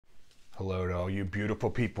Hello to all you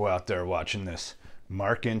beautiful people out there watching this.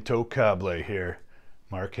 Mark Intocable here.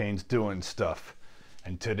 Mark Haynes doing stuff.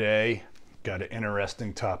 And today, got an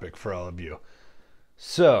interesting topic for all of you.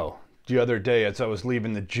 So, the other day as I was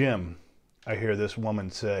leaving the gym, I hear this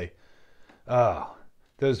woman say, "Oh,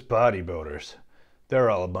 those bodybuilders,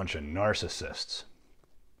 they're all a bunch of narcissists."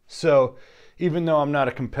 So, even though I'm not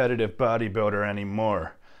a competitive bodybuilder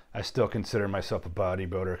anymore, I still consider myself a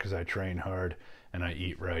bodybuilder because I train hard and I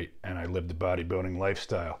eat right and I live the bodybuilding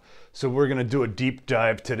lifestyle. So we're going to do a deep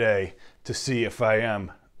dive today to see if I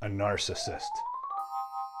am a narcissist.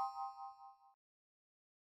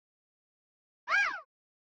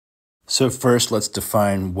 So first, let's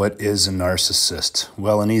define what is a narcissist.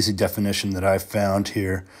 Well, an easy definition that I've found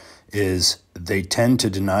here is they tend to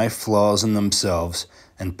deny flaws in themselves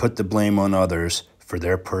and put the blame on others for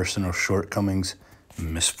their personal shortcomings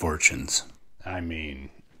and misfortunes. I mean,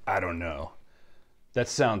 I don't know. That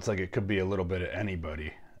sounds like it could be a little bit of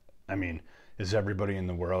anybody. I mean, is everybody in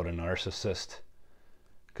the world a narcissist?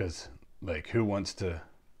 Because, like, who wants to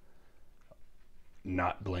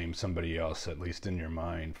not blame somebody else, at least in your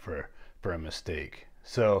mind, for a mistake?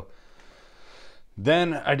 So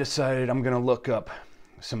then I decided I'm going to look up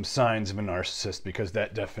some signs of a narcissist because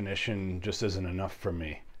that definition just isn't enough for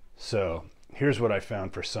me. So here's what I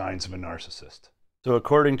found for signs of a narcissist. So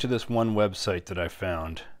according to this one website that I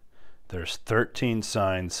found, there's 13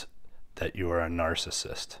 signs that you are a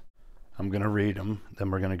narcissist. I'm going to read them,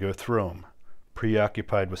 then we're going to go through them.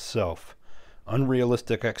 Preoccupied with self,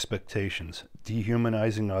 unrealistic expectations,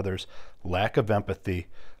 dehumanizing others, lack of empathy,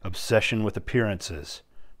 obsession with appearances,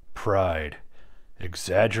 pride,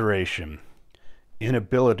 exaggeration,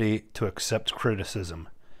 inability to accept criticism,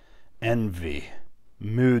 envy,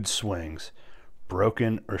 mood swings,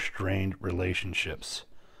 broken or strained relationships,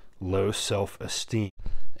 low self-esteem,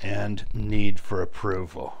 and need for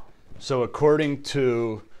approval. So according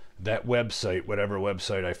to that website, whatever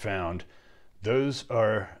website I found, those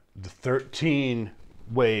are the 13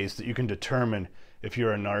 ways that you can determine if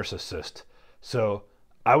you're a narcissist. So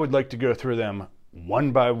I would like to go through them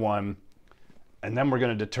one by one, and then we're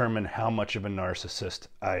going to determine how much of a narcissist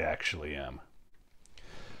I actually am.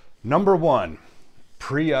 Number 1,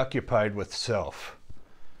 preoccupied with self.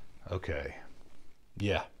 Okay,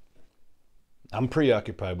 yeah. I'm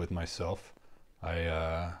preoccupied with myself.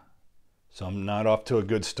 So I'm not off to a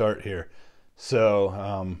good start here.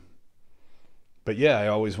 So, but yeah, I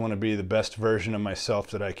always want to be the best version of myself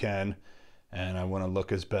that I can, and I want to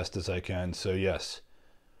look as best as I can. So yes,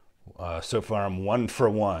 so far I'm 1 for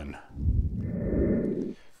 1.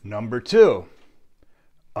 Number 2,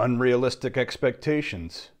 unrealistic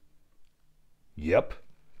expectations. Yep,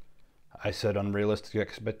 I set unrealistic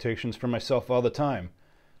expectations for myself all the time.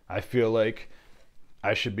 I feel like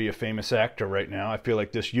I should be a famous actor right now. I feel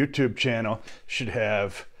like this YouTube channel should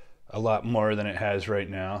have a lot more than it has right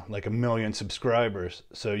now, like 1 million subscribers.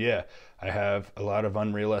 So yeah, I have a lot of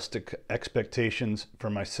unrealistic expectations for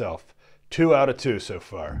myself. 2 out of 2 so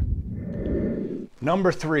far.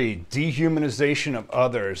 Number 3, dehumanization of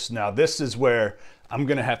others. Now this is where I'm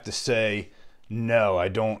gonna have to say, no, I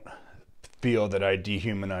don't feel that I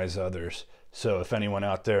dehumanize others. So if anyone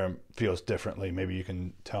out there feels differently, maybe you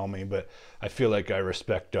can tell me, but I feel like I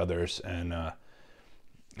respect others and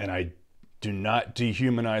I do not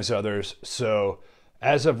dehumanize others. So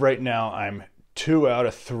as of right now, I'm 2 out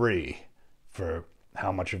of 3 for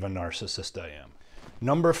how much of a narcissist I am.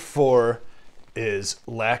 Number 4 is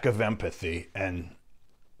lack of empathy, and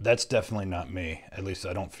that's definitely not me. At least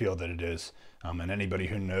I don't feel that it is. And anybody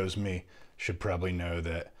who knows me should probably know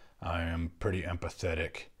that I am pretty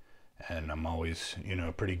empathetic. And I'm always,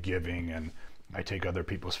 pretty giving, and I take other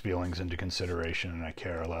people's feelings into consideration, and I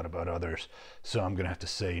care a lot about others. So I'm going to have to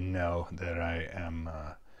say no, that I am,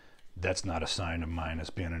 that's not a sign of mine as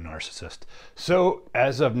being a narcissist. So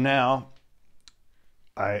as of now,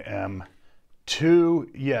 I am 2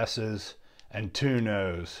 yeses and 2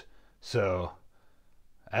 nos. So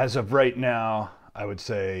as of right now, I would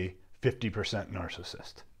say 50%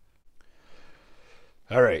 narcissist.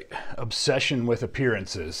 All right, obsession with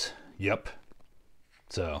appearances. Yep.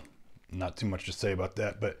 So, not too much to say about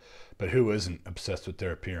that, but who isn't obsessed with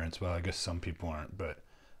their appearance? Well, I guess some people aren't, but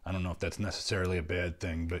I don't know if that's necessarily a bad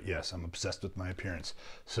thing, but yes, I'm obsessed with my appearance.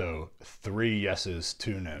 So, 3 yeses,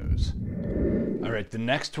 2 nos. All right, the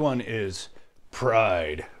next one is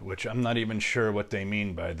pride, which I'm not even sure what they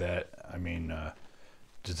mean by that. I mean,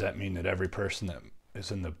 does that mean that every person that is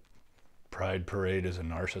in the pride parade is a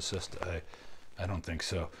narcissist? I don't think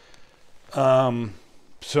so.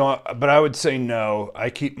 But I would say no.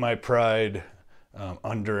 I keep my pride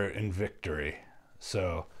under in victory.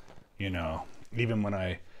 So, even when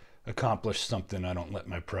I accomplish something, I don't let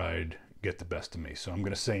my pride get the best of me. So I'm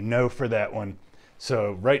going to say no for that one.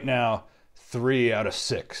 So right now, 3 out of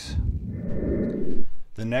 6.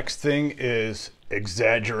 The next thing is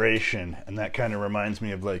exaggeration. And that kind of reminds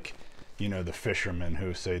me of, like, you know, the fishermen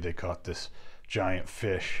who say they caught this giant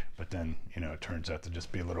fish, but then, you know, it turns out to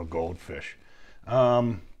just be a little goldfish.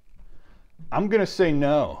 I'm going to say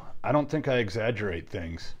no. I don't think I exaggerate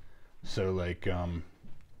things. So, like,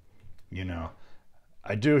 you know,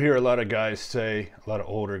 I do hear a lot of guys say, a lot of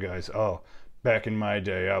older guys, oh, back in my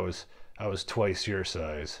day, I was twice your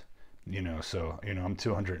size, you know, so, you know, I'm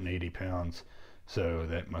 280 pounds. So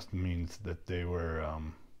that must means that they were,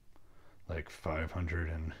 like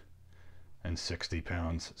 560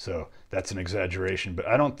 pounds. So that's an exaggeration, but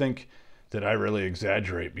I don't think that I really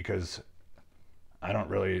exaggerate, because I don't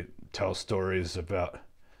really tell stories about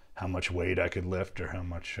how much weight I could lift or how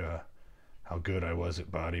much, how good I was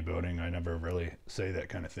at bodybuilding. I never really say that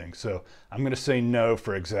kind of thing. So I'm going to say no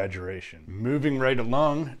for exaggeration. Moving right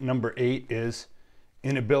along, number 8 is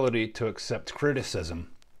inability to accept criticism.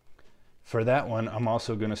 For that one, I'm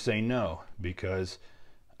also going to say no, because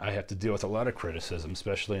I have to deal with a lot of criticism,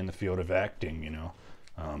 especially in the field of acting, you know.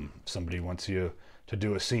 Somebody wants you to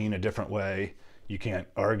do a scene a different way. You can't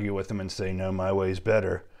argue with them and say, no, my way's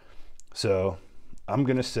better. So I'm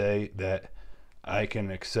going to say that I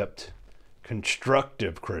can accept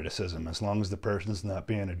constructive criticism as long as the person's not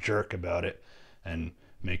being a jerk about it and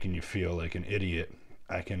making you feel like an idiot.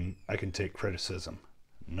 I can take criticism.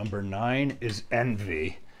 Number 9 is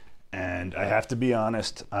envy. And I have to be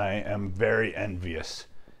honest, I am very envious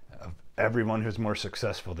of everyone who's more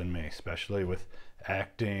successful than me, especially with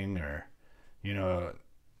acting or, you know,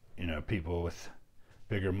 people with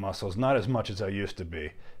bigger muscles. Not as much as I used to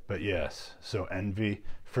be, but yes. So envy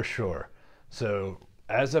for sure. So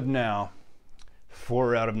as of now,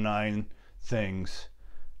 4 out of 9 things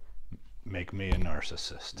make me a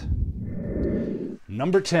narcissist.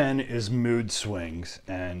 Number 10 is mood swings,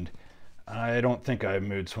 and I don't think I have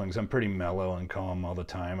mood swings. I'm pretty mellow and calm all the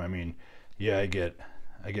time. I mean, yeah, I get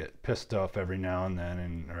pissed off every now and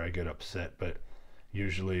then, or I get upset, but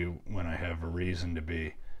usually when I have a reason to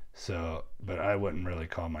be. So, but I wouldn't really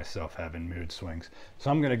call myself having mood swings.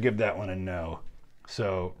 So I'm going to give that one a no.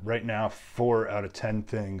 So right now, 4 out of 10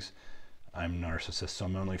 things, I'm narcissist. So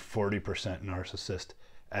I'm only 40% narcissist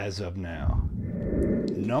as of now.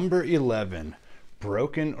 Number 11,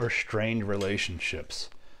 broken or strained relationships.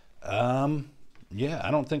 Yeah,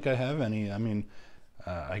 I don't think I have any. I mean,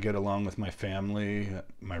 I get along with my family,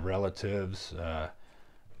 my relatives. I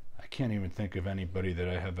can't even think of anybody that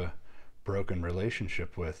I have a broken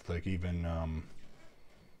relationship with. Like, even, I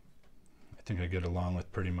think I get along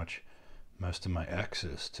with pretty much most of my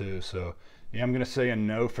exes too. So yeah, I'm going to say a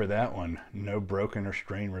no for that one. No broken or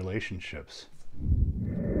strained relationships.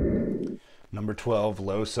 Number 12,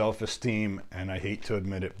 low self-esteem. And I hate to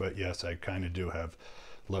admit it, but yes, I kind of do have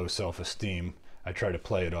low self-esteem. I try to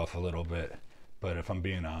play it off a little bit, but if I'm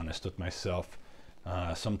being honest with myself,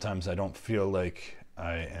 sometimes I don't feel like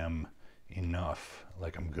I am enough,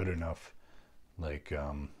 like I'm good enough, like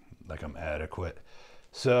I'm adequate.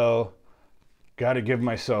 So got to give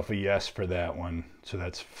myself a yes for that one. So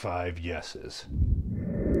that's 5 yeses.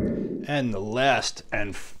 And the last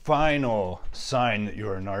and final sign that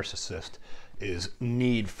you're a narcissist is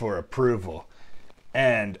need for approval.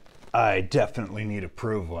 And I definitely need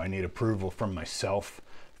approval. I need approval from myself,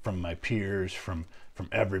 from my peers, from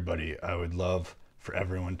everybody. I would love for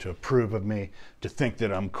everyone to approve of me, to think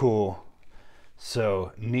that I'm cool.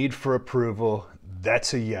 So need for approval,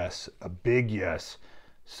 that's a yes, a big yes.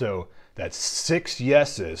 So that's 6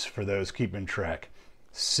 yeses for those keeping track.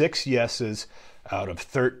 6 yeses out of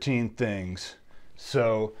 13 things.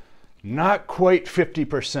 So not quite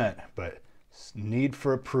 50%, but need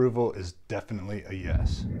for approval is definitely a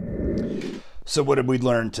yes. So what did we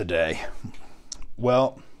learn today?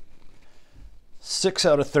 Well, 6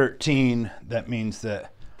 out of 13, that means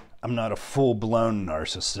that I'm not a full-blown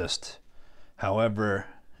narcissist. However,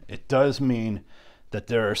 it does mean that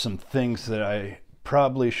there are some things that I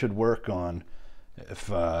probably should work on, if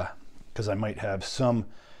because I might have some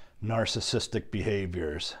narcissistic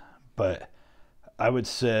behaviors. But I would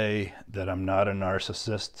say that I'm not a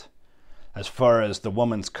narcissist. As far as the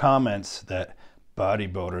woman's comments that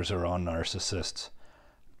bodybuilders are all narcissists,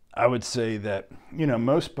 I would say that, you know,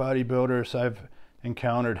 most bodybuilders I've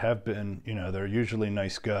encountered have been, you know, they're usually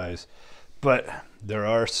nice guys. But there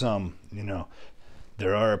are some, you know,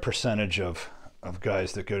 there are a percentage of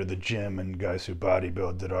guys that go to the gym and guys who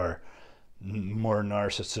bodybuild that are more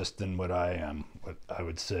narcissist than what I am, what I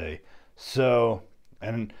would say. So,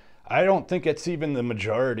 and I don't think it's even the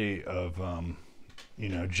majority of,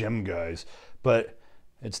 gym guys, but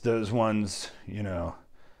it's those ones,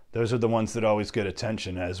 those are the ones that always get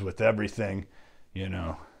attention, as with everything,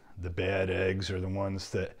 the bad eggs are the ones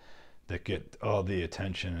that get all the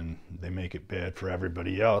attention, and they make it bad for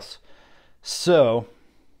everybody else. So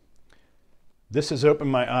this has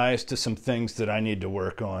opened my eyes to some things that I need to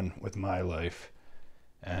work on with my life.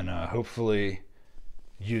 And hopefully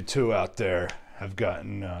you too out there have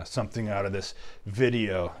gotten something out of this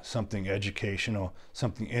video, something educational,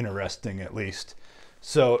 something interesting at least.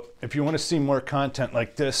 So if you want to see more content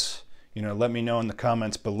like this, let me know in the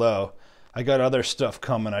comments below. I got other stuff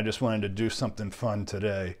coming. I just wanted to do something fun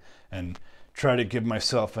today and try to give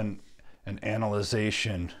myself an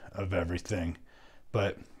analyzation of everything.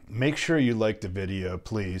 But make sure you like the video,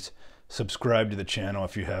 please. Subscribe to the channel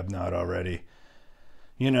if you have not already.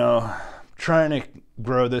 Trying to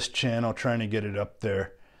grow this channel, trying to get it up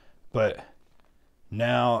there. But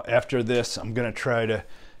now, after this, I'm going to try to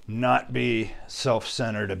not be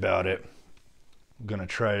self-centered about it. I'm going to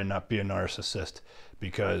try to not be a narcissist,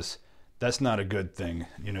 because that's not a good thing.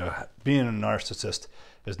 Being a narcissist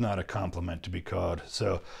is not a compliment to be called.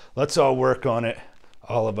 So let's all work on it,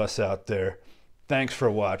 all of us out there. Thanks for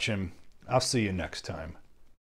watching. I'll see you next time.